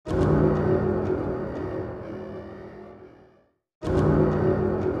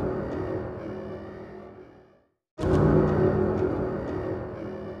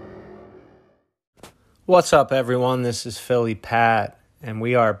What's up, everyone? This is Philly Pat, and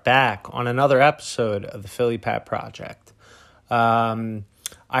we are back on another episode of the Philly Pat Project. I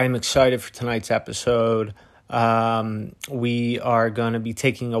am excited for tonight's episode. We are going to be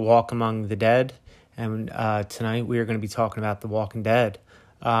taking a walk among the dead, and tonight we are going to be talking about The Walking Dead.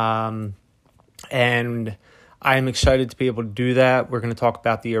 And I am excited to be able to do that. We're going to talk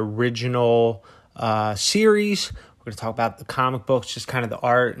about the original series. We're going to talk about the comic books, just kind of the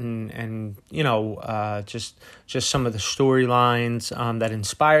art and just some of the storylines that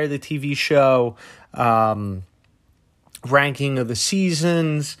inspire the TV show, ranking of the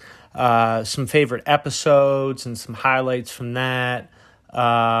seasons, some favorite episodes and some highlights from that,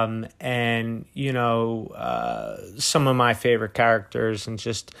 and some of my favorite characters. And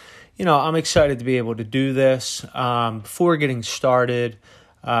just, I'm excited to be able to do this. Before getting started,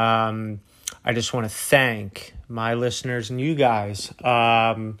 I just want to thank my listeners and you guys.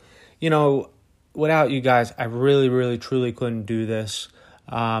 Without you guys, I really, really, truly couldn't do this.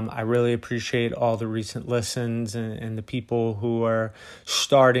 I really appreciate all the recent listens and the people who are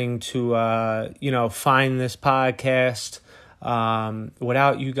starting to, find this podcast.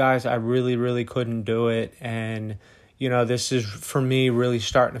 Without you guys, I really, really couldn't do it. And, this is, for me, really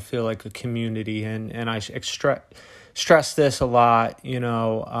starting to feel like a community. And I stress this a lot,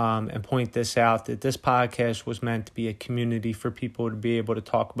 and point this out, that this podcast was meant to be a community for people to be able to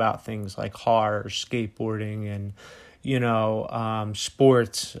talk about things like horror, skateboarding, and,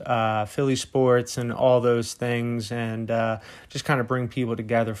 sports, Philly sports, and all those things, and just kind of bring people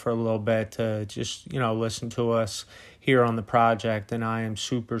together for a little bit to just, listen to us here on the project. And I am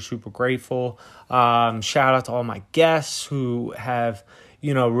super, super grateful. Shout out to all my guests who have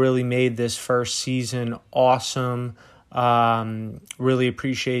really made this first season awesome. Really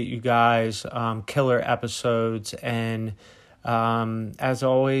appreciate you guys. Killer episodes. And as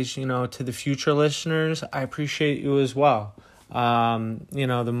always, to the future listeners, I appreciate you as well.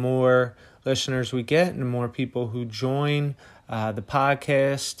 The more listeners we get and the more people who join the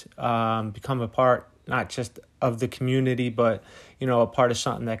podcast, become a part not just of the community, but, a part of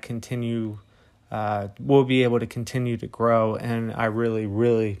something that we'll be able to continue to grow. And I really,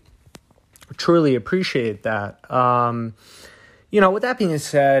 really, truly appreciate that. With that being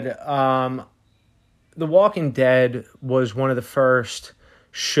said, The Walking Dead was one of the first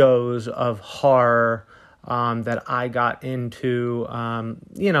shows of horror that I got into.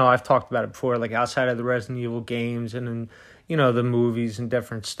 I've talked about it before, like outside of the Resident Evil games and the movies and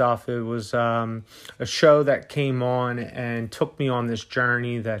different stuff. It was a show that came on and took me on this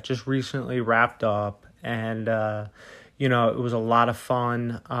journey that just recently wrapped up. And, it was a lot of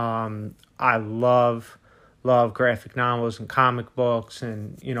fun. I love graphic novels and comic books.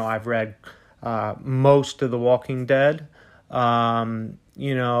 And, I've read most of The Walking Dead, and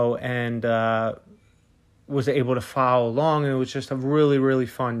was able to follow along. And it was just a really, really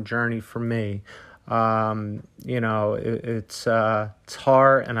fun journey for me. It's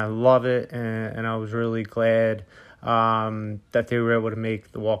hard, and I love it, and I was really glad that they were able to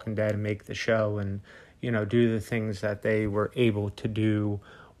make The Walking Dead and make the show and do the things that they were able to do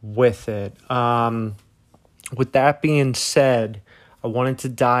with it. With that being said, I wanted to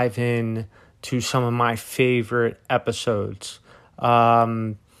dive in to some of my favorite episodes.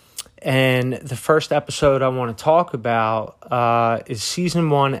 And the first episode I want to talk about is Season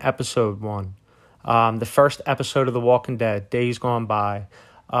 1, Episode 1. The first episode of The Walking Dead, Days Gone By.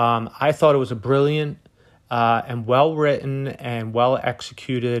 I thought it was a brilliant and well-written and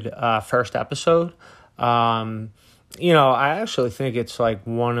well-executed first episode. I actually think it's like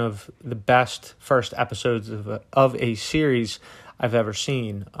one of the best first episodes of a series I've ever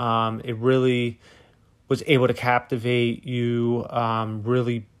seen. It really was able to captivate you,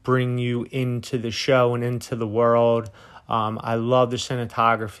 really bring you into the show and into the world. I love the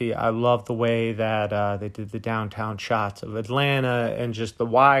cinematography. I love the way that they did the downtown shots of Atlanta and just the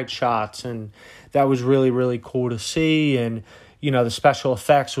wide shots. And that was really, really cool to see. And, the special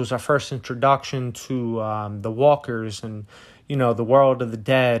effects was our first introduction to the walkers and, the world of the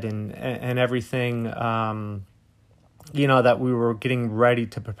dead and everything, that we were getting ready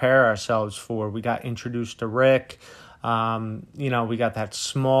to prepare ourselves for. We got introduced to Rick. We got that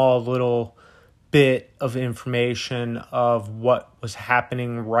small little bit of information of what was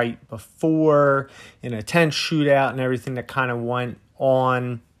happening right before in a tent shootout and everything that kind of went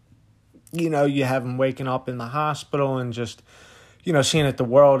on. You have him waking up in the hospital and just, seeing that the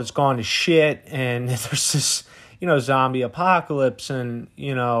world has gone to shit and there's this, zombie apocalypse. And,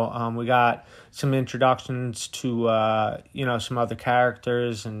 we got some introductions to, some other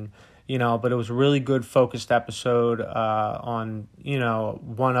characters and, but it was a really good focused episode on,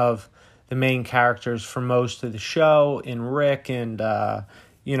 one of the main characters for most of the show in Rick, and there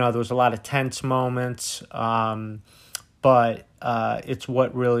was a lot of tense moments, but it's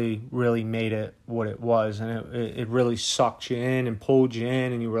what really, really made it what it was, and it really sucked you in and pulled you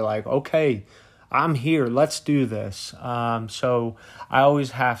in, and you were like, okay, I'm here, let's do this. So I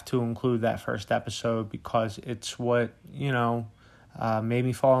always have to include that first episode because it's what, made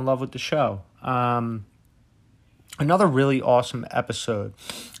me fall in love with the show. Another really awesome episode.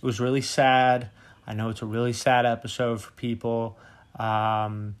 It was really sad. I know it's a really sad episode for people. It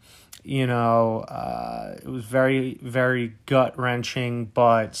was very, very gut-wrenching,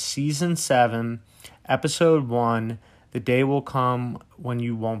 but Season 7, Episode 1, The Day Will Come When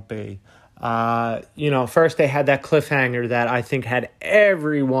You Won't Be. First they had that cliffhanger that I think had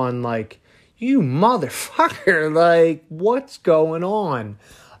everyone like, you motherfucker, like, what's going on?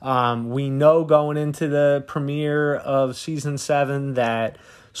 We know going into the premiere of Season 7 that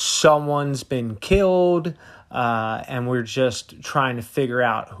someone's been killed, and we're just trying to figure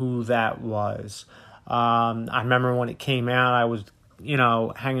out who that was. I remember when it came out, I was,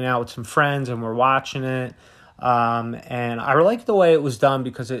 hanging out with some friends and we're watching it. And I like the way it was done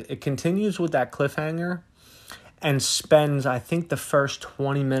because it continues with that cliffhanger and spends, I think, the first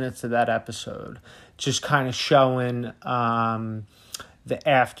 20 minutes of that episode just kind of showing the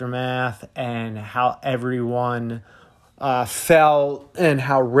aftermath and how everyone felt and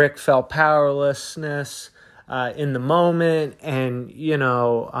how Rick felt powerlessness in the moment. And,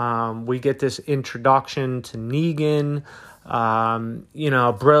 we get this introduction to Negan,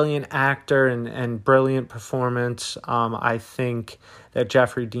 brilliant actor and brilliant performance. I think that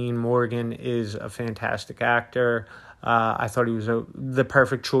Jeffrey Dean Morgan is a fantastic actor. I thought he was the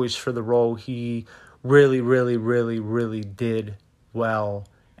perfect choice for the role. He really, really, really, really did well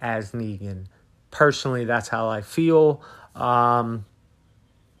as Negan. Personally, that's how I feel. And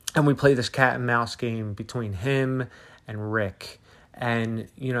we play this cat and mouse game between him and Rick. And,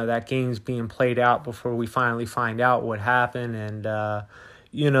 that game's being played out before we finally find out what happened. And,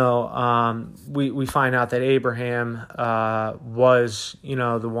 we find out that Abraham was,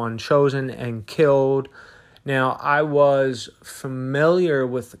 the one chosen and killed. Now, I was familiar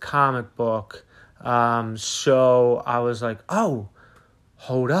with the comic book, so I was like, oh,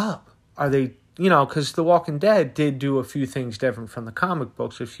 hold up. Are they, because The Walking Dead did do a few things different from the comic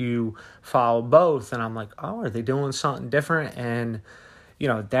books if you follow both. And I'm like, oh, are they doing something different? And,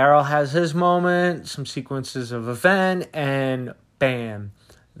 Daryl has his moment, some sequences of event, and bam,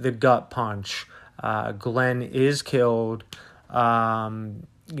 the gut punch. Glenn is killed,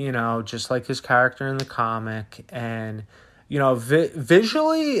 just like his character in the comic. And,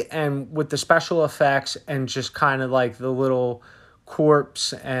 visually and with the special effects and just kind of like the little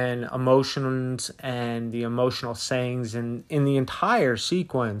corpse and emotions and the emotional sayings in the entire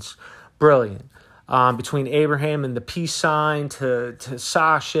sequence, brilliant. Between Abraham and the peace sign to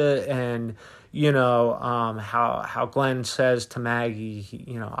Sasha and, how Glenn says to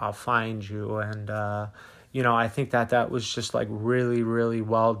Maggie, I'll find you. And, I think that was just like really, really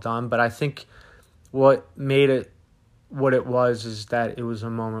well done. But I think what made it what it was is that it was a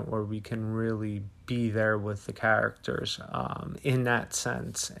moment where we can really be there with the characters in that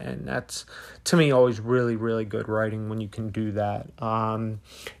sense. And that's, to me, always really, really good writing when you can do that. I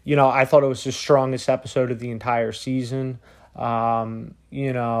thought it was the strongest episode of the entire season. I'll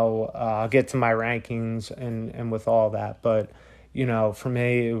get to my rankings and with all that. But, for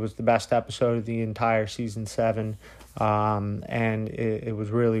me, it was the best episode of the entire season 7. And it was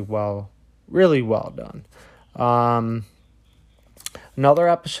really well done. Another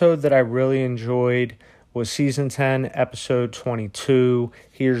episode that I really enjoyed was Season 10, Episode 22,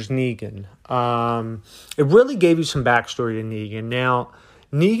 Here's Negan. It really gave you some backstory to Negan. Now,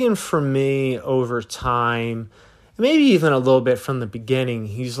 Negan, for me, over time, maybe even a little bit from the beginning,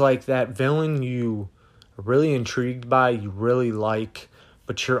 he's like that villain you are really intrigued by, you really like,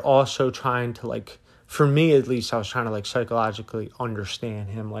 but you're also trying to, like, for me at least, I was trying to, like, psychologically understand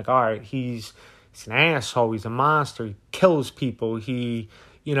him. Like, all right, he's an asshole, he's a monster, he kills people, he's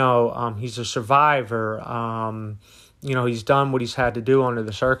a survivor, he's done what he's had to do under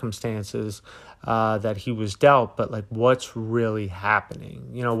the circumstances that he was dealt, but like what's really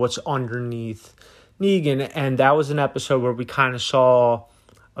happening, what's underneath Negan. And that was an episode where we kind of saw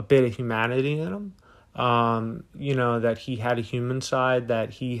a bit of humanity in him, that he had a human side,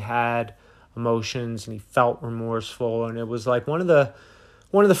 that he had emotions and he felt remorseful. And it was like one of the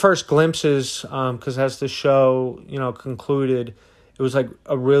first glimpses, because as the show, concluded, it was like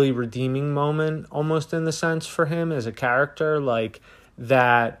a really redeeming moment, almost in the sense for him as a character, like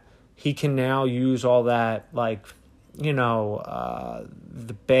that he can now use all that, like,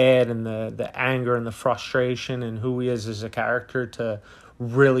 the bad and the anger and the frustration and who he is as a character to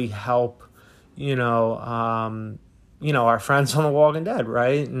really help, our friends on The Walking Dead,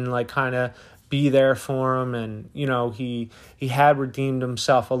 right? And like kind of be there for him. And, he had redeemed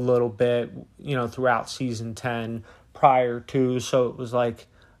himself a little bit, throughout season 10 prior to. So it was like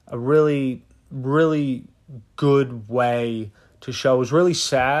a really, really good way to show. It was really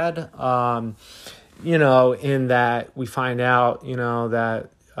sad, in that we find out, that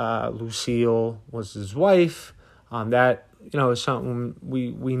Lucille was his wife. That, is something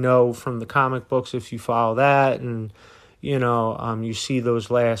we know from the comic books if you follow that. And, you see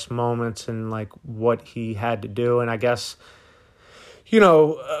those last moments and like what he had to do. And I guess,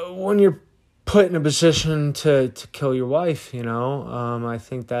 when you're put in a position to kill your wife, I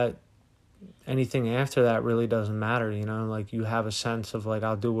think that anything after that really doesn't matter, like you have a sense of like,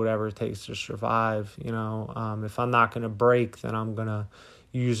 I'll do whatever it takes to survive, if I'm not going to break, then I'm going to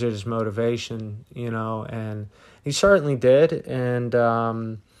use it as motivation, and he certainly did. And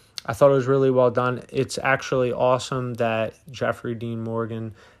I thought it was really well done. It's actually awesome that Jeffrey Dean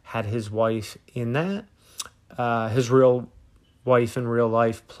Morgan had his wife in that, his real wife in real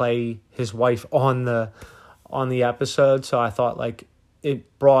life play his wife on the episode. So I thought like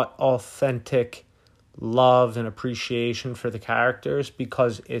it brought authentic love and appreciation for the characters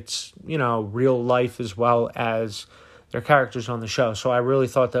because it's, real life as well as their characters on the show. So I really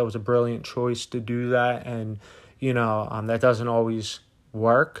thought that was a brilliant choice to do that. And, that doesn't always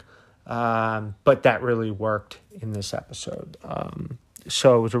work. But that really worked in this episode.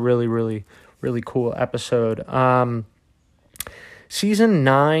 So it was a really, really, really cool episode. Season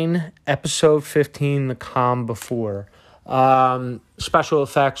 9, episode 15, The Calm Before. Special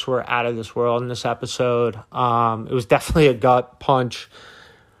effects were out of this world in this episode. It was definitely a gut punch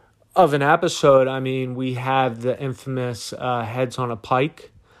of an episode. I mean, we have the infamous Heads on a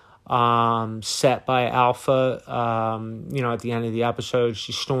Pike set by Alpha. At the end of the episode,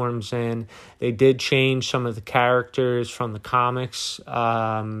 she storms in. They did change some of the characters from the comics,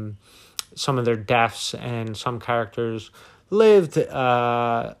 some of their deaths, and some characters lived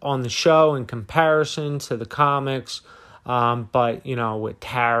on the show in comparison to the comics. But, with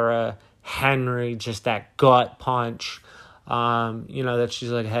Tara, Henry, just that gut punch, that she's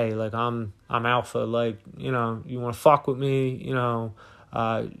like, hey, like, I'm Alpha, like, you want to fuck with me,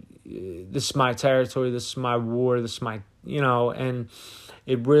 this is my territory, this is my war, this is my, and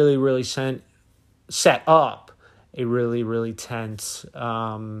it really, really set up a really, really tense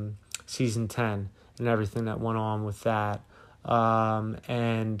season 10 and everything that went on with that.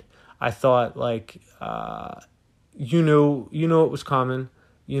 And I thought, like, you knew it was coming,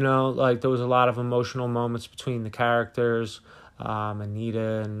 like there was a lot of emotional moments between the characters,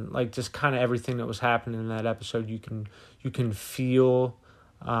 Anita, and like just kind of everything that was happening in that episode. You can feel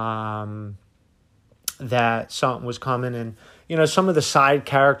that something was coming. And some of the side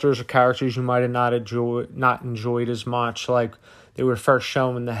characters or characters you might have not enjoyed as much, like they were first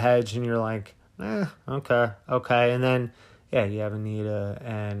showing the heads and you're like, okay, and then you have Anita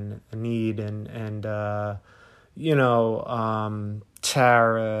and Anid and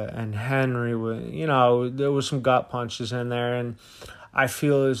Tara and Henry. There was some gut punches in there, and I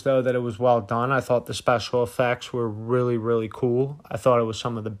feel as though that it was well done. I thought the special effects were really, really cool. I thought it was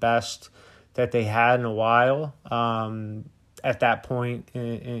some of the best that they had in a while at that point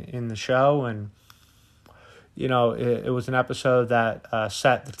in the show. And, it was an episode that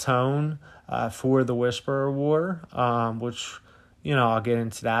set the tone for the Whisperer War, which, I'll get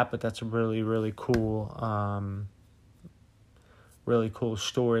into that, but that's a really, really cool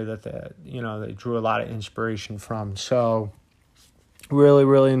story that they drew a lot of inspiration from. So really,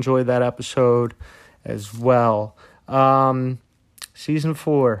 really enjoyed that episode as well. Season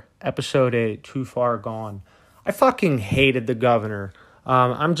 4, episode 8, Too Far Gone. I fucking hated the governor.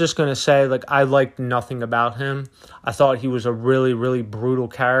 I'm just going to say, like, I liked nothing about him. I thought he was a really, really brutal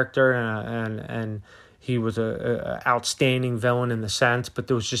character, and he was a outstanding villain in the sense, but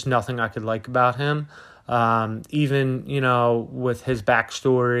there was just nothing I could like about him. Even, with his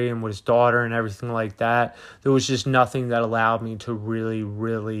backstory and with his daughter and everything like that, there was just nothing that allowed me to really,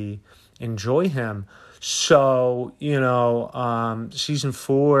 really enjoy him. So, season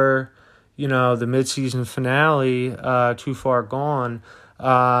 4, the mid-season finale, Too Far Gone,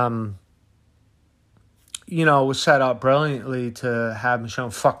 was set up brilliantly to have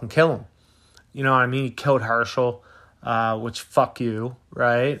Michonne fucking kill him. You know what I mean? He killed Herschel, which fuck you,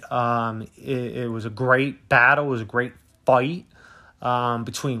 right? It was a great battle. It was a great fight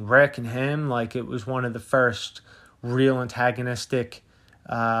between Rick and him. Like, it was one of the first real antagonistic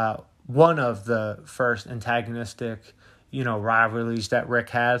one of the first antagonistic, rivalries that Rick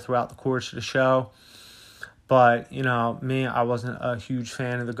had throughout the course of the show. But, me, I wasn't a huge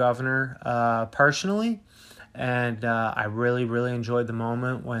fan of the Governor personally. And I really, really enjoyed the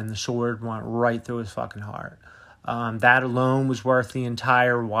moment when the sword went right through his fucking heart. That alone was worth the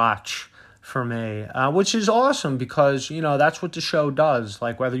entire watch for me, which is awesome because, that's what the show does.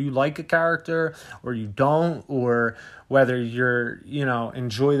 Like, whether you like a character or you don't, or whether you're,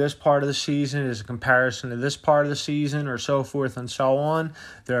 enjoy this part of the season as a comparison to this part of the season or so forth and so on,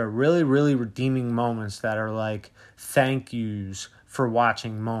 there are really, really redeeming moments that are like thank yous for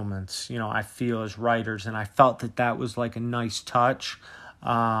watching moments, I feel as writers. And I felt that was like a nice touch,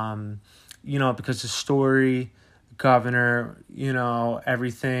 because the story, Governor,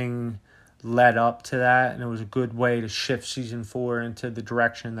 everything led up to that, and it was a good way to shift season 4 into the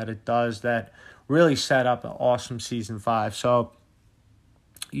direction that it does, that really set up an awesome season 5. So,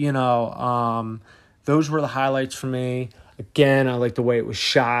 those were the highlights for me. Again, I like the way it was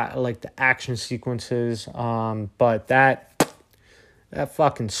shot. I like the action sequences. But that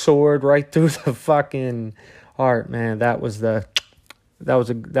fucking sword right through the fucking heart, man. That was the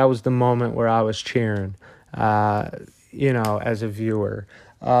moment where I was cheering, as a viewer.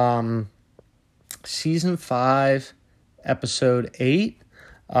 Season 5, episode 8.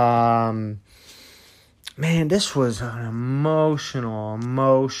 Man, this was an emotional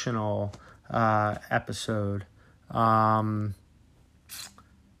episode. Beth,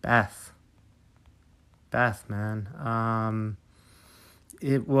 man.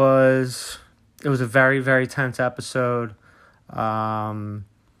 It was a very, very tense episode.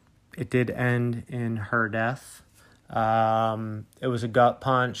 It did end in her death. It was a gut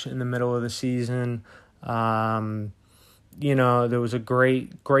punch in the middle of the season. There was a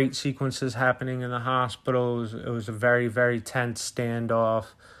great sequences happening in the hospital. It was a very, very tense standoff.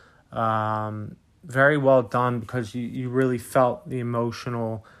 Very well done because you really felt the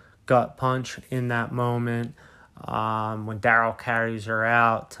emotional gut punch in that moment. When Daryl carries her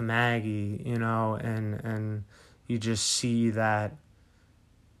out to Maggie, and you just see that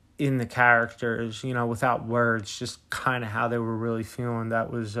in the characters, without words, just kind of how they were really feeling. That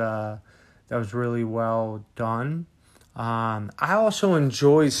was really well done. I also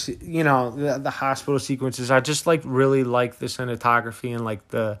enjoy, the hospital sequences. I just really like the cinematography and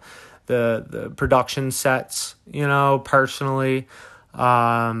the production sets, personally.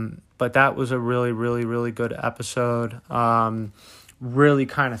 But that was a really, really, really good episode. Really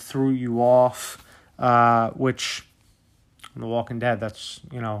kind of threw you off, which on The Walking Dead, that's,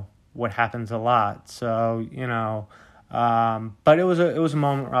 what happens a lot. So, but it was a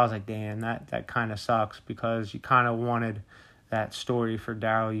moment where I was like, damn, that kind of sucks, because you kind of wanted that story for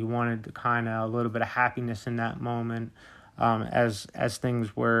Daryl. You wanted the kind of a little bit of happiness in that moment, as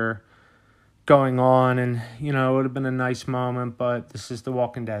things were going on, and it would have been a nice moment, but this is The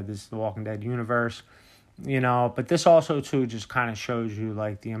Walking Dead. This is The Walking Dead universe, but this also too just kind of shows you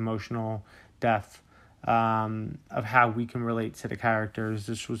the emotional depth of how we can relate to the characters.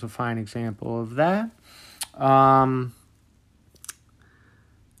 This was a fine example of that.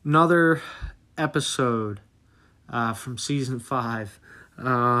 Another episode from season 5,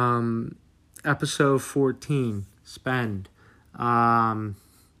 episode 14, Spend.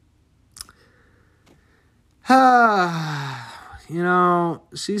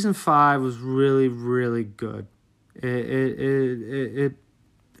 Season 5 was really, really good. It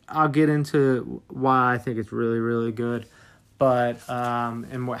I'll get into why I think it's really, really good, but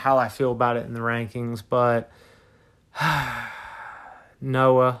and how I feel about it in the rankings. But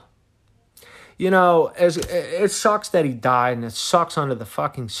Noah, as it sucks that he died, and it sucks under the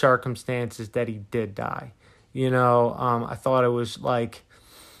fucking circumstances that he did die. I thought it was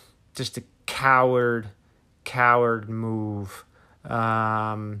just a coward move,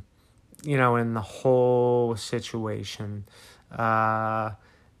 in the whole situation.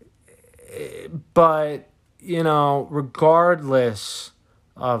 But, regardless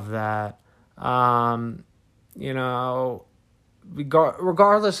of that,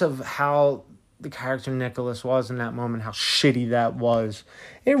 regardless of how the character Nicholas was in that moment, how shitty that was,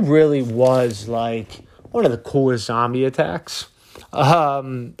 it really was one of the coolest zombie attacks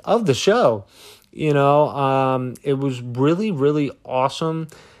of the show. It was really, really awesome,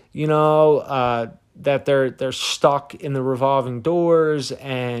 that they're stuck in the revolving doors,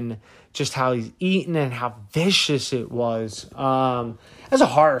 and just how he's eating and how vicious it was. As a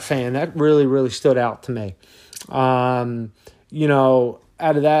horror fan, that really, really stood out to me. Out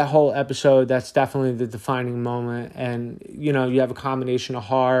of that whole episode, that's definitely the defining moment. And, you have a combination of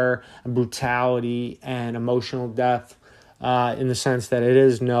horror and brutality and emotional depth in the sense that it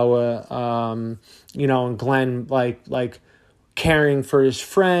is Noah, and Glenn like caring for his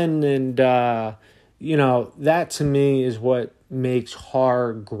friend, and that to me is what makes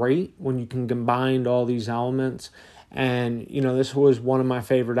horror great, when you can combine all these elements. And this was one of my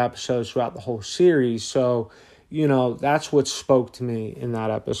favorite episodes throughout the whole series, so that's what spoke to me in that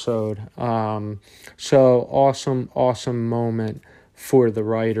episode. So awesome moment for the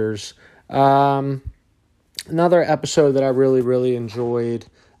writers. Another episode that I really, really enjoyed,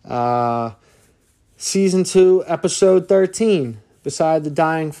 season 2, episode 13, Beside the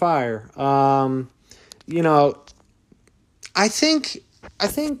Dying Fire. I think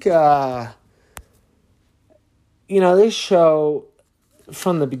this show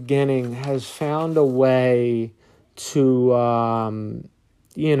from the beginning has found a way to,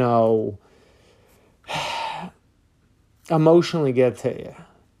 emotionally get to you.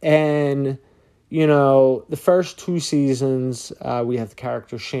 And, the first 2 seasons, we have the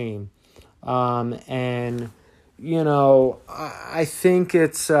character Shane. And, I think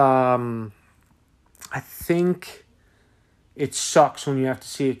it sucks when you have to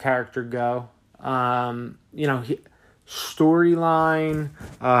see a character go. Storyline,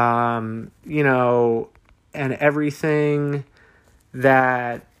 and everything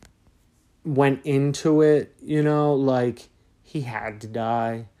that went into it, he had to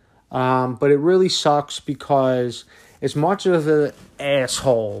die. But it really sucks because as much of an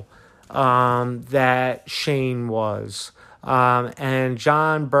asshole that Shane was, and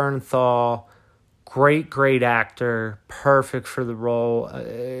Jon Bernthal, great actor, perfect for the role.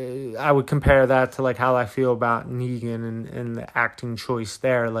 I would compare that to how I feel about Negan and the acting choice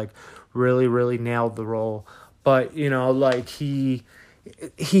there. Really, really nailed the role. But he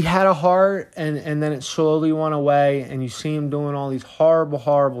had a heart, and then it slowly went away, and you see him doing all these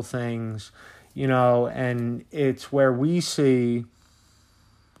horrible things, and it's where we see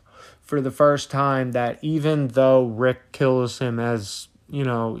for the first time that even though Rick kills him as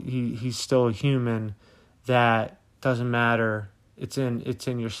he's still a human, that doesn't matter. It's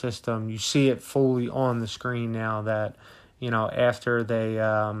in your system. You see it fully on the screen now that, after they,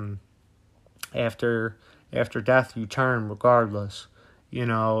 after death, you turn regardless,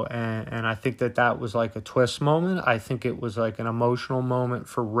 and I think that was a twist moment. I think it was an emotional moment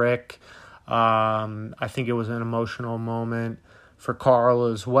for Rick. I think it was an emotional moment for Carl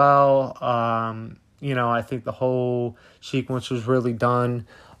as well. I think the whole sequence was really done.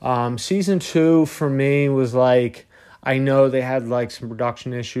 Season 2 for me was I know they had some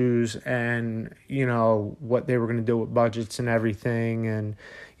production issues and, what they were going to do with budgets and everything. And,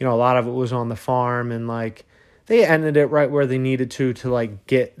 a lot of it was on the farm, and they ended it right where they needed to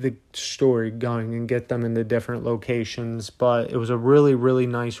get the story going and get them into different locations. But it was a really, really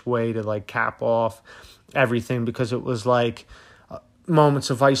nice way to cap off everything, because it was moments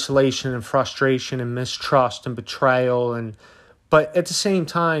of isolation and frustration and mistrust and betrayal, but at the same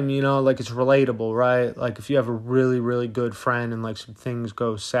time, it's relatable, right? If you have a really, really good friend and some things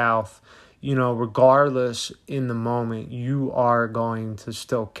go south, regardless in the moment, you are going to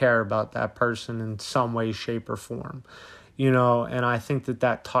still care about that person in some way, shape, or form, and I think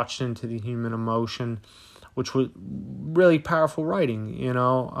that touched into the human emotion, which was really powerful writing, it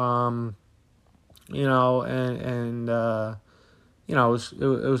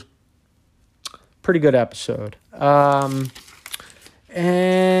was pretty good episode.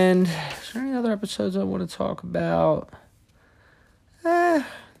 And is there any other episodes I want to talk about? I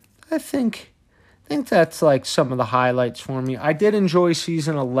think that's some of the highlights for me. I did enjoy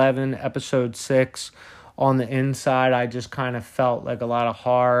season 11, episode 6, On the Inside. I just kind of felt a lot of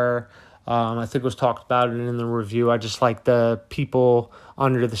horror. I think it was talked about it in the review. I just like the people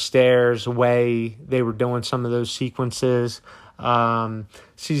under the stairs, the way they were doing some of those sequences.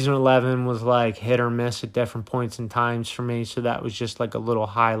 Season 11 was hit or miss at different points in times for me, so that was just a little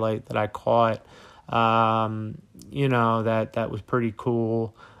highlight that I caught. That was pretty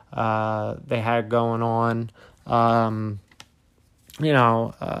cool. They had going on.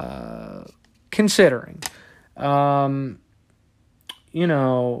 Considering,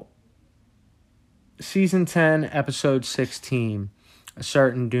 season 10, episode 16, A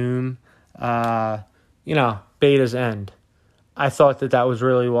Certain Doom, Beta's End. I thought that was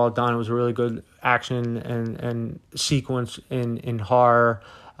really well done. It was a really good action and sequence in horror.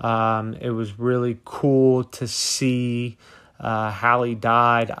 It was really cool to see Hallie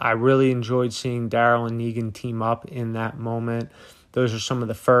died. I really enjoyed seeing Daryl and Negan team up in that moment. Those are some of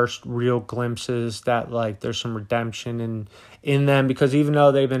the first real glimpses that there's some redemption in them, because even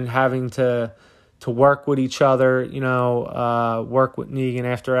though they've been having to to work with each other, work with Negan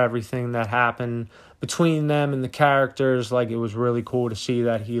after everything that happened between them and the characters. Like, it was really cool to see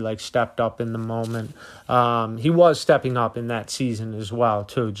that he like stepped up in the moment. He was stepping up in that season as well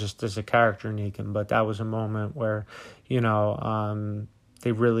too, just as a character, Negan. But that was a moment where,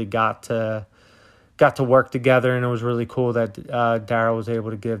 they really got to work together, and it was really cool that Daryl was able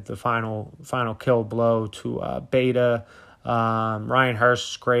to give the final kill blow to Beta. Ryan Hurst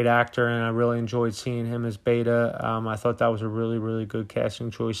is a great actor, and I really enjoyed seeing him as Beta. I thought that was a really, really good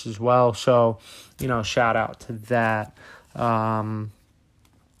casting choice as well. So, shout out to that. And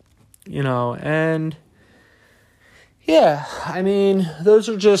yeah, I mean, those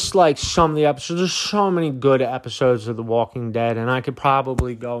are just like some of the episodes. There's so many good episodes of The Walking Dead, and I could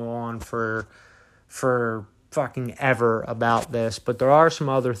probably go on for fucking ever about this, but there are some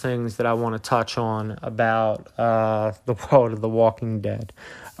other things that I want to touch on about the world of The Walking Dead.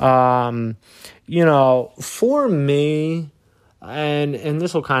 For me, and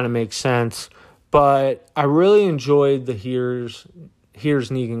this will kind of make sense, but I really enjoyed the Here's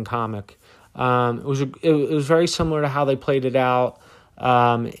Negan comic. It was very similar to how they played it out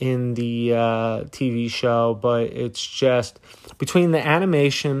in the TV show, but it's just between the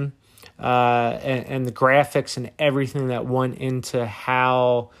animation and the graphics and everything that went into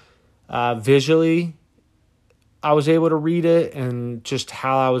how visually I was able to read it, and just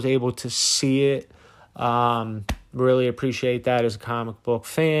how I was able to see it. Really appreciate that as a comic book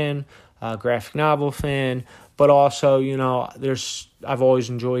fan, graphic novel fan, but also, I've always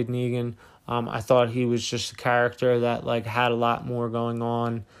enjoyed Negan. I thought he was just a character that like had a lot more going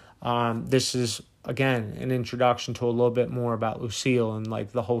on. This is, again, an introduction to a little bit more about Lucille and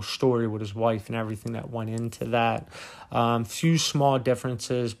like the whole story with his wife and everything that went into that. Few small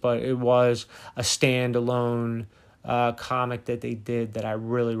differences, but it was a standalone comic that they did that I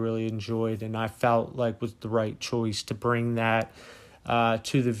really, really enjoyed, and I felt like was the right choice to bring that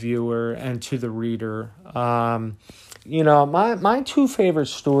to the viewer and to the reader. My two favorite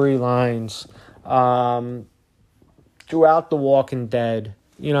storylines throughout The Walking Dead,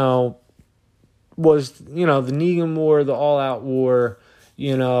 was, the Negan War, the All Out War.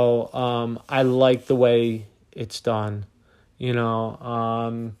 I like the way it's done.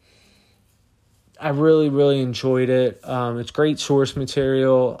 I really, really enjoyed it. It's great source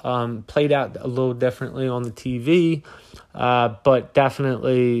material. Played out a little differently on the TV, but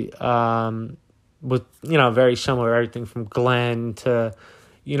definitely with, very similar. Everything from Glenn to,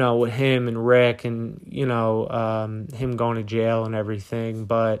 with him and Rick and, him going to jail and everything.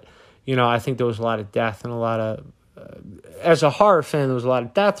 But, I think there was a lot of death and a lot of, as a horror fan, there was a lot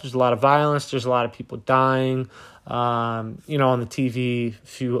of death. There's a lot of violence. There's a lot of people dying. On the TV, a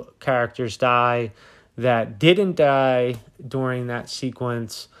few characters die that didn't die during that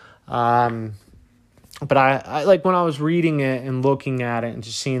sequence. But I like when I was reading it and looking at it and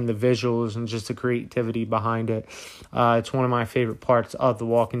just seeing the visuals and just the creativity behind it. It's one of my favorite parts of The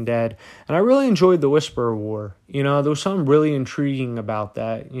Walking Dead. And I really enjoyed the Whisperer War. There was something really intriguing about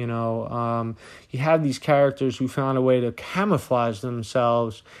that. You have these characters who found a way to camouflage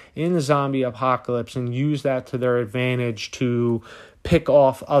themselves in the zombie apocalypse and use that to their advantage to pick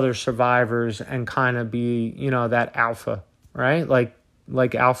off other survivors and kind of be, that alpha, right? Like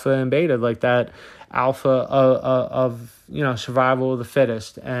alpha and beta, like that alpha of survival of the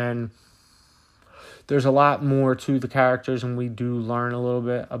fittest. And there's a lot more to the characters, and we do learn a little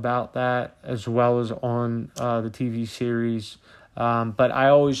bit about that as well as on the TV series. But I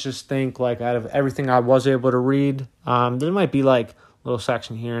always just think, like, out of everything I was able to read, there might be like a little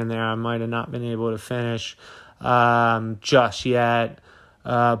section here and there I might have not been able to finish just yet.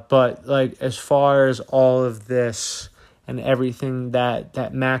 But like, as far as all of this and everything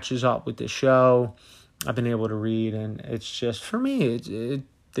that matches up with the show, I've been able to read, and it's just, for me,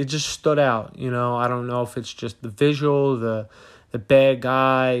 it just stood out. I don't know if it's just the visual, the bad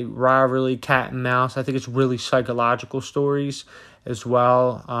guy rivalry, cat and mouse. I think it's really psychological stories as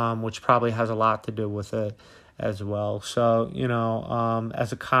well, which probably has a lot to do with it as well. So,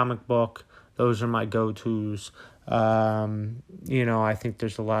 as a comic book, those are my go-tos. I think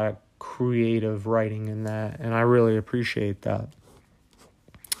there's a lot of creative writing in that, and I really appreciate that.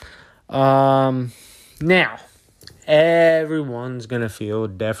 Now, everyone's going to feel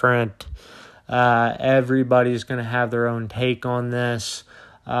different. Everybody's going to have their own take on this,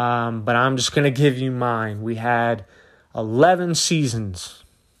 but I'm just going to give you mine. We had 11 seasons,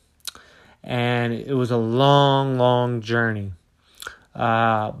 and it was a long, long journey.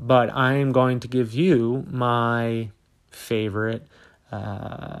 But I am going to give you my favorite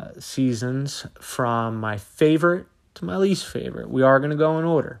seasons from my favorite to my least favorite. We are going to go in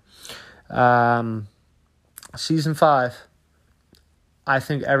order. Season 5, I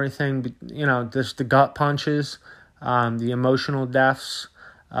think everything, just the gut punches, the emotional deaths,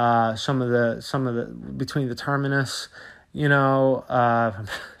 some of the between the Terminus, if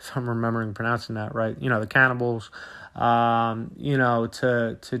I'm remembering pronouncing that right, the cannibals, to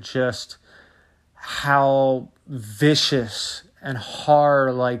just how vicious and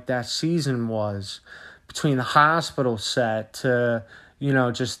horror like that season was, between the hospital set to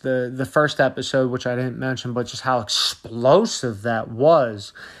just the first episode, which I didn't mention, but just how explosive that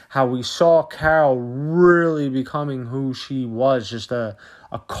was, how we saw Carol really becoming who she was, just a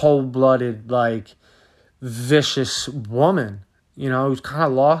cold-blooded, like, vicious woman, who's kind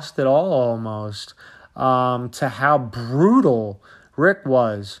of lost it all almost, to how brutal Rick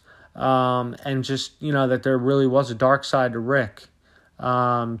was, and just, that there really was a dark side to Rick,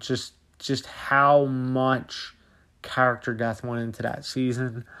 just how much character death went into that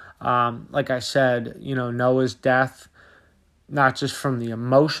season. Like I said, Noah's death, not just from the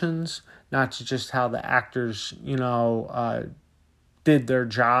emotions, not just how the actors, did their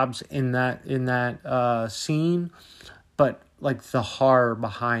jobs in that scene, but like the horror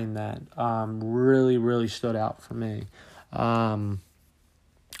behind that really, really stood out for me.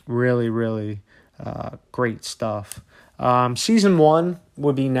 Really, really great stuff. Season 1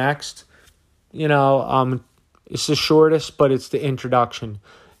 would be next. It's the shortest, but it's the introduction.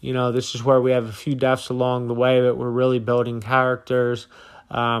 This is where we have a few deaths along the way, but we're really building characters.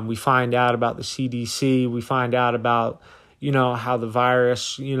 We find out about the CDC. We find out about, how the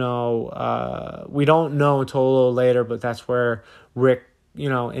virus, we don't know until a little later, but that's where Rick,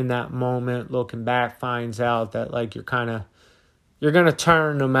 in that moment, looking back, finds out that, like, you're going to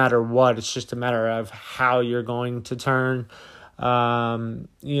turn no matter what. It's just a matter of how you're going to turn.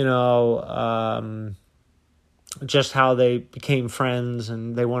 Just how they became friends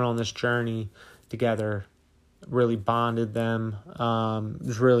and they went on this journey together really bonded them. It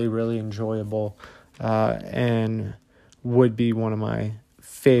was really, really enjoyable, and would be one of my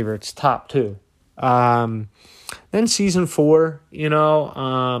favorites, top 2. Then season 4,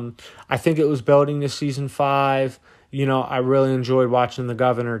 I think it was building to season 5. I really enjoyed watching the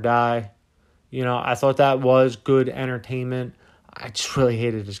governor die. I thought that was good entertainment. I just really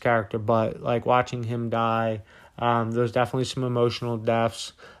hated his character, but like watching him die, there's definitely some emotional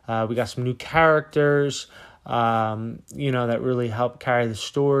deaths. We got some new characters, that really helped carry the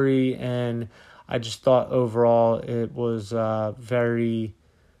story. And I just thought overall it was very,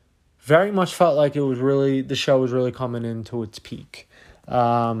 very much felt like it was really, the show was really coming into its peak,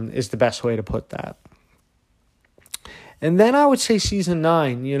 is the best way to put that. And then I would say season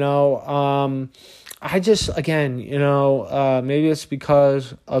 9, I just, again, maybe it's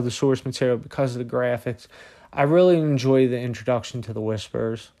because of the source material, because of the graphics. I really enjoy the introduction to the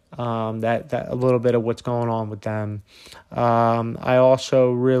Whispers, that a little bit of what's going on with them. I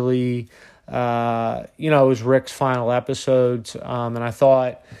also really, it was Rick's final episodes, and I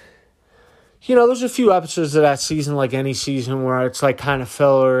thought, there's a few episodes of that season, like any season, where it's like kind of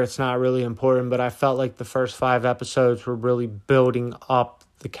filler, it's not really important, but I felt like the first 5 episodes were really building up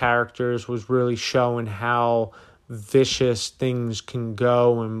the characters, was really showing how vicious things can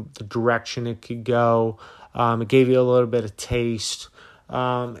go and the direction it could go. It gave you a little bit of taste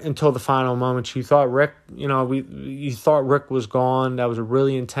until the final moments. You thought Rick, you thought Rick was gone. That was a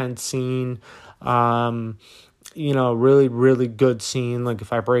really intense scene. Really, really good scene. Like,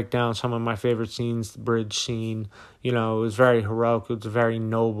 if I break down some of my favorite scenes, the bridge scene, it was very heroic. It was very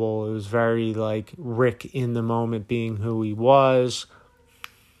noble. It was very, like, Rick in the moment being who he was.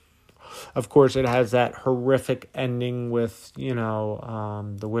 Of course, it has that horrific ending with,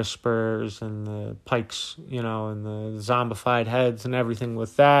 the Whispers and the Pikes, and the zombified heads and everything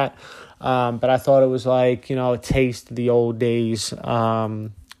with that. But I thought it was like, a taste of the old days,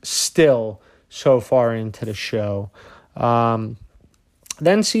 still so far into the show.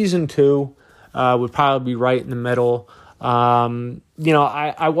 Then season 2 would probably be right in the middle.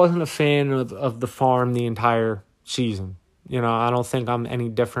 I wasn't a fan of the farm the entire season. I don't think I'm any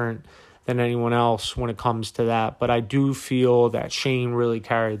different than anyone else when it comes to that. But I do feel that Shane really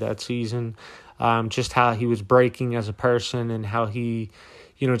carried that season. Just how he was breaking as a person and how he,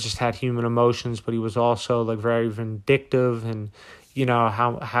 just had human emotions, but he was also like very vindictive and,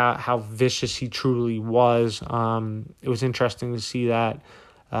 how vicious he truly was. It was interesting to see that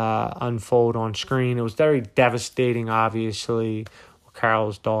unfold on screen. It was very devastating, obviously, with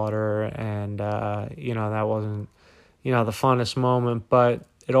Carol's daughter, and, that wasn't, the funnest moment, but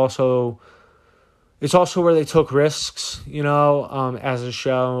it's also where they took risks, as a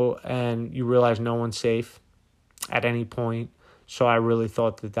show, and you realize no one's safe at any point. So I really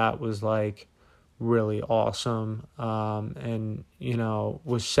thought that was like really awesome, and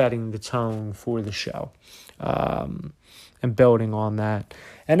was setting the tone for the show, and building on that.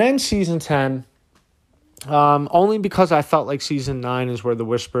 And then season 10, only because I felt like season 9 is where the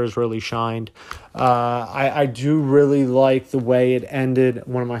Whispers really shined. I do really like the way it ended.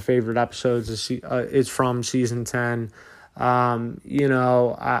 One of my favorite episodes is from season 10.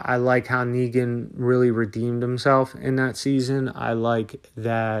 I like how Negan really redeemed himself in that season. I like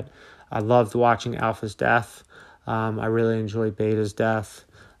that. I loved watching Alpha's death. I really enjoyed Beta's death.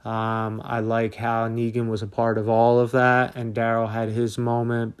 I like how Negan was a part of all of that, and Daryl had his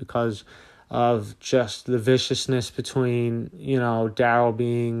moment because of just the viciousness between, Daryl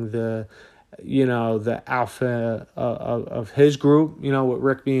being the alpha of his group, with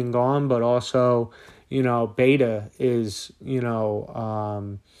Rick being gone, but also, Beta is,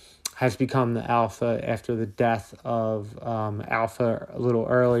 has become the alpha after the death of Alpha a little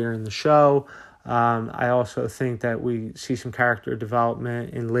earlier in the show. I also think that we see some character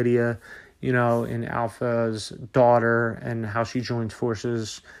development in Lydia, in Alpha's daughter, and how she joins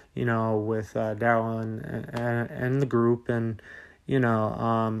forces, with Daryl and the group. And,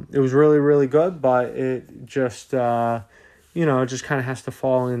 it was really, really good, but it just, it just kind of has to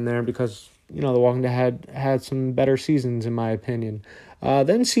fall in there because, The Walking Dead had some better seasons, in my opinion.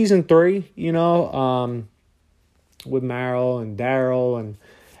 Then season 3, with Meryl and Daryl and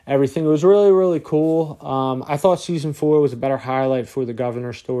everything. It was really, really cool. I thought season 4 was a better highlight for the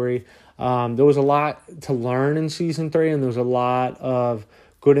governor story. There was a lot to learn in season 3, and there was a lot of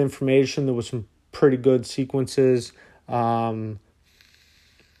good information. There was some pretty good sequences. Some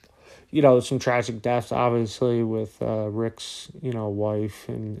tragic deaths, obviously, with Rick's, wife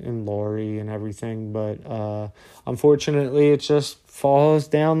and Lori and everything. But unfortunately, it just falls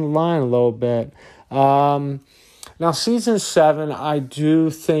down the line a little bit. Now, season 7, I do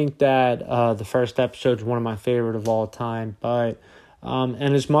think that the first episode is one of my favorite of all time. But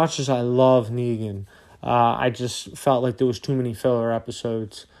and as much as I love Negan, I just felt like there was too many filler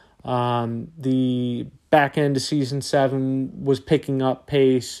episodes. The back end of season 7 was picking up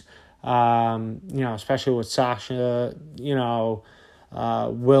pace. Especially with Sasha,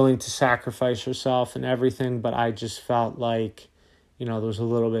 willing to sacrifice herself and everything, but I just felt like, there was a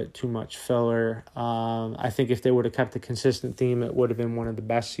little bit too much filler. I think if they would have kept a consistent theme, it would have been one of the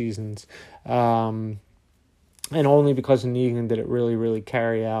best seasons. And only because of Negan did it really, really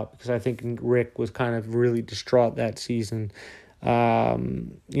carry out, because I think Rick was kind of really distraught that season.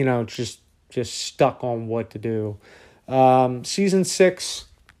 Just stuck on what to do. Season 6,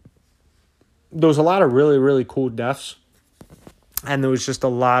 there was a lot of really, really cool deaths. And there was just a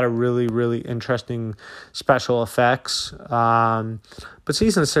lot of really, really interesting special effects. But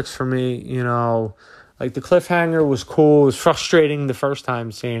season 6 for me, like the cliffhanger was cool. It was frustrating the first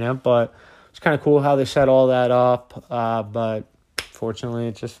time seeing it, but it's kind of cool how they set all that up. But fortunately,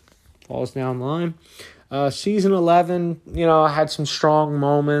 it just falls down the line. Season 11, had some strong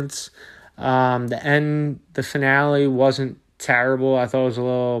moments. The finale wasn't terrible. I thought it was a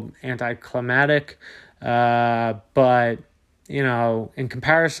little anticlimactic. But, in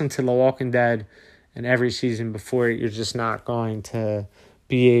comparison to The Walking Dead and every season before it, you're just not going to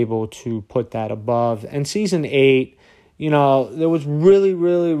be able to put that above. And season 8, there was really,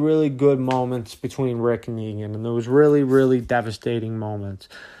 really, really good moments between Rick and Negan, and there was really, really devastating moments,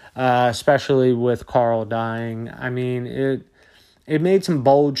 especially with Carl dying. I mean, it made some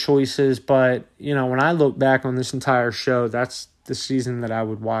bold choices, but, when I look back on this entire show, that's the season that I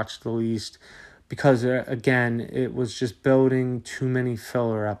would watch the least, because, again, it was just building too many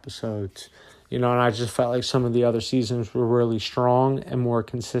filler episodes. And I just felt like some of the other seasons were really strong and more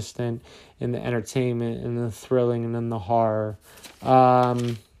consistent in the entertainment and the thrilling and in the horror.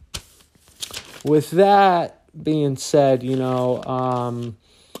 With that being said, I'm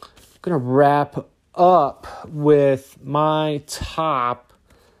going to wrap up with my top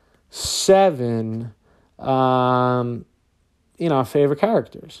 7, favorite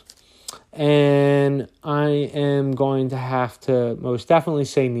characters. And I am going to have to most definitely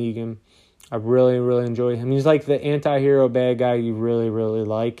say Negan. I really, really enjoy him. He's like the anti-hero bad guy you really, really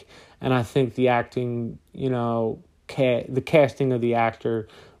like. And I think the acting, the casting of the actor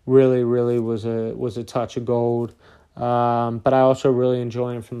really, really was a touch of gold. But I also really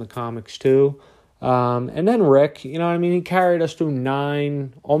enjoy him from the comics too. And then Rick, he carried us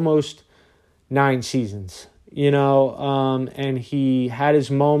through almost 9 seasons, and he had his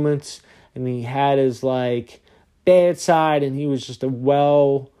moments and he had his bad side, and he was just a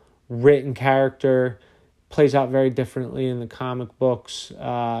well-written character, plays out very differently in the comic books,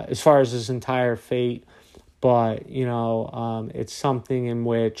 as far as his entire fate. but, it's something in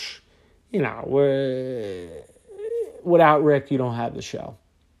which, without Rick, you don't have the show,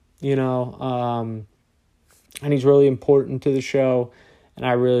 and he's really important to the show, and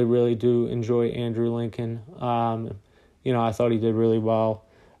I really, really do enjoy Andrew Lincoln. I thought he did really well.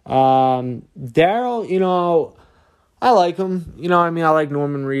 Daryl, I like him. I like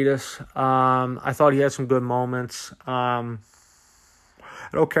Norman Reedus. I thought he had some good moments. I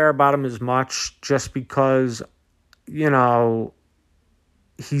don't care about him as much just because, he's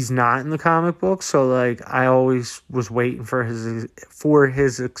not in the comic book. So, I always was waiting for his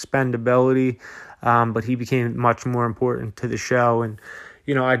expendability. But he became much more important to the show. And,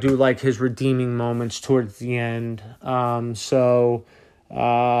 I do like his redeeming moments towards the end. Towards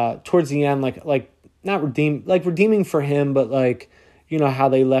the end, not redeeming for him, but how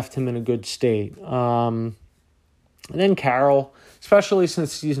they left him in a good state. And then Carol, especially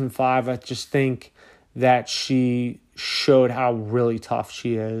since season 5, I just think that she showed how really tough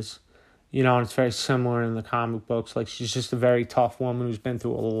she is. And it's very similar in the comic books. She's just a very tough woman who's been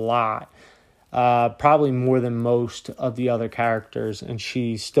through a lot. Probably more than most of the other characters, and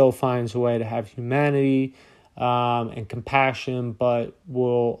she still finds a way to have humanity and compassion, but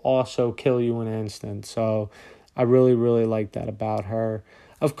will also kill you in an instant. So I really, really like that about her.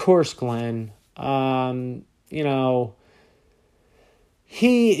 Of course, Glenn,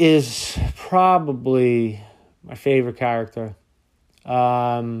 he is probably my favorite character.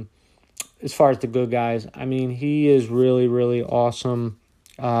 As far as the good guys, he is really, really awesome.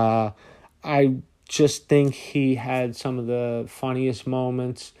 I just think he had some of the funniest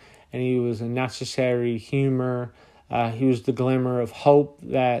moments, and he was a necessary humor. He was the glimmer of hope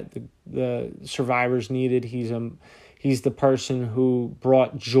that the survivors needed. He's the person who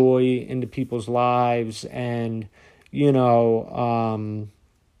brought joy into people's lives, and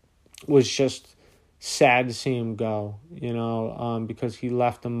was just sad to see him go. Because he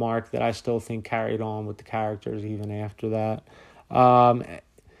left a mark that I still think carried on with the characters even after that.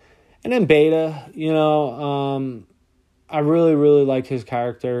 And then Beta, I really, really like his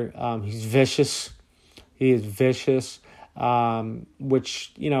character. He's vicious. He is vicious,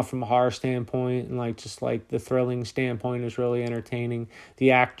 which, from a horror standpoint and the thrilling standpoint is really entertaining.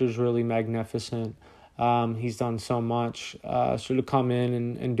 The actor's really magnificent. He's done so much. So to come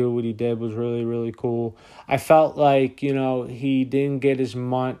in and do what he did was really, really cool. I felt he didn't get as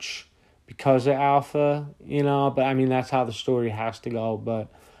much because of Alpha, but that's how the story has to go.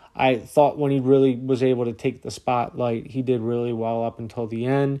 But I thought when he really was able to take the spotlight, he did really well up until the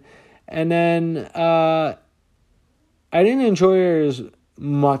end. And then I didn't enjoy her as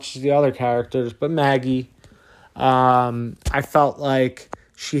much as the other characters, but Maggie, I felt like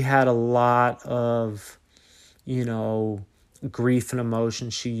she had a lot of, grief and emotion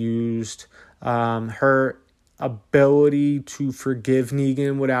she used. Her ability to forgive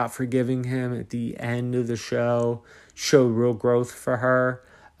Negan without forgiving him at the end of the show showed real growth for her.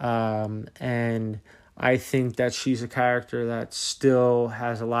 And I think that she's a character that still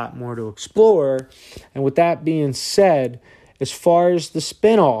has a lot more to explore. And with that being said, as far as the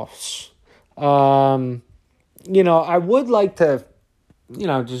spinoffs, I would like to,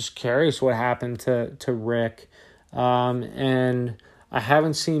 just curious what happened to Rick. And I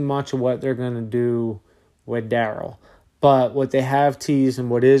haven't seen much of what they're going to do with Daryl. But what they have teased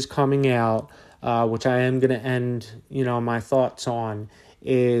and what is coming out, which I am going to end, my thoughts on,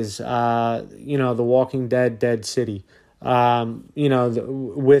 is The Walking Dead, Dead City. I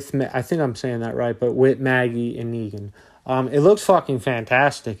think I'm saying that right, but with Maggie and Negan. It looks fucking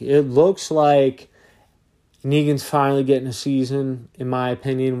fantastic. It looks like Negan's finally getting a season, in my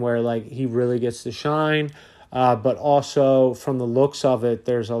opinion, where he really gets to shine. But also from the looks of it,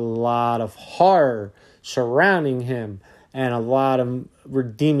 there's a lot of horror surrounding him and a lot of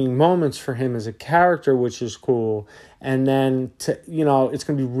redeeming moments for him as a character, which is cool. And then, it's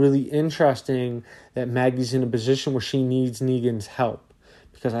going to be really interesting that Maggie's in a position where she needs Negan's help.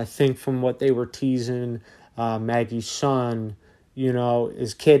 Because I think from what they were teasing, Maggie's son,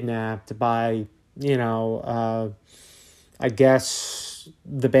 is kidnapped by, I guess,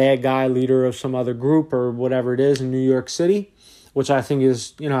 the bad guy leader of some other group or whatever it is in New York City, which I think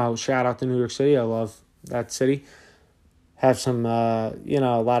is, shout out to New York City. I love that city. Have some, a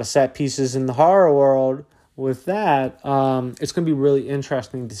lot of set pieces in the horror world with that. It's going to be really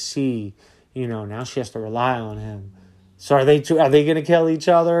interesting to see, now she has to rely on him. So are they going to kill each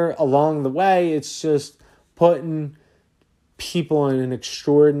other along the way? It's just putting people in an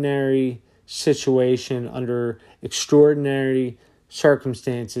extraordinary situation under extraordinary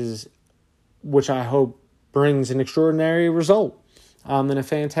circumstances, which I hope brings an extraordinary result and a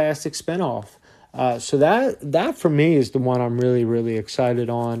fantastic spinoff. So that for me is the one I'm really, really excited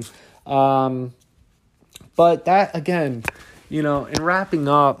on. But that, again, in wrapping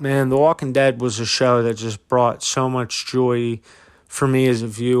up, man, The Walking Dead was a show that just brought so much joy for me as a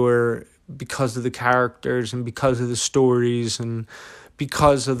viewer because of the characters and because of the stories and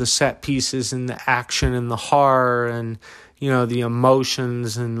because of the set pieces and the action and the horror and, the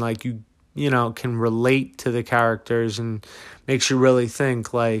emotions, and like you can relate to the characters, and makes you really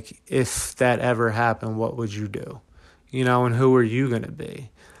think, like, if that ever happened, what would you do? And who are you going to be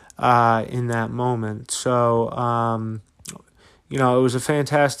in that moment? So, it was a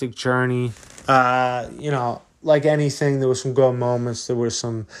fantastic journey. Like anything, there were some good moments. There were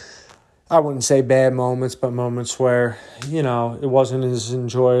some, I wouldn't say bad moments, but moments where, it wasn't as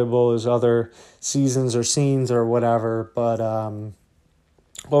enjoyable as other seasons or scenes or whatever. But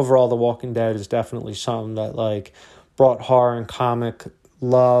overall, The Walking Dead is definitely something that, like, brought horror and comic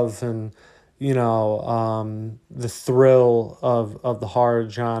love and, the thrill of the horror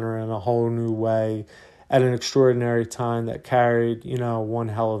genre in a whole new way at an extraordinary time that carried, one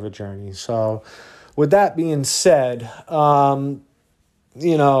hell of a journey. So with that being said,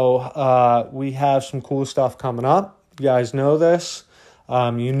 we have some cool stuff coming up. You guys know this.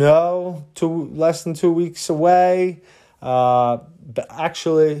 Less than 2 weeks away. But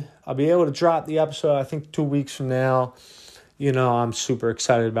actually, I'll be able to drop the episode, I think, 2 weeks from now. I'm super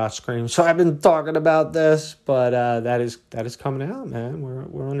excited about Scream. So I've been talking about this, but that is coming out, man.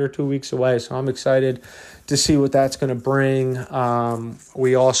 We're under 2 weeks away, so I'm excited to see what that's going to bring.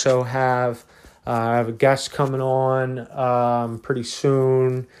 We also have I have a guest coming on pretty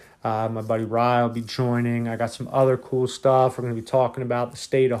soon. My buddy Ryan will be joining. I got some other cool stuff. We're going to be talking about the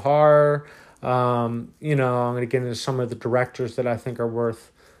state of horror. I'm going to get into some of the directors that I think are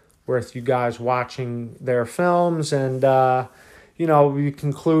worth you guys watching their films, and we'll be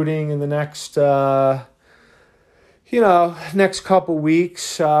concluding in the next next couple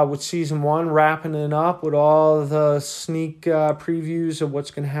weeks with season 1, wrapping it up with all the sneak previews of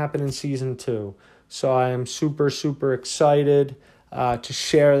what's going to happen in season 2. So I am super, super excited to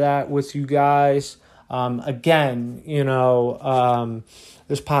share that with you guys. Again,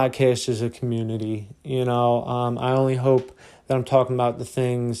 this podcast is a community. I only hope that I'm talking about the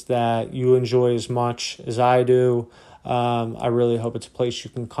things that you enjoy as much as I do. I really hope it's a place you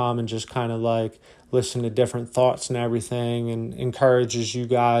can come and just kind of like listen to different thoughts and everything, and encourages you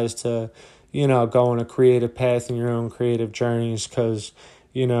guys to, go on a creative path in your own creative journeys, because,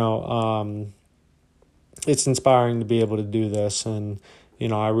 it's inspiring to be able to do this, and,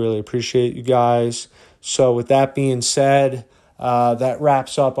 I really appreciate you guys. So with that being said, that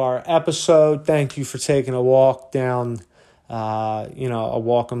wraps up our episode. Thank you for taking a walk down a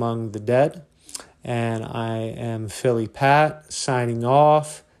walk among the dead. And I am Philly Pat signing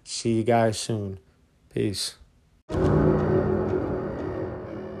off. See you guys soon. Peace.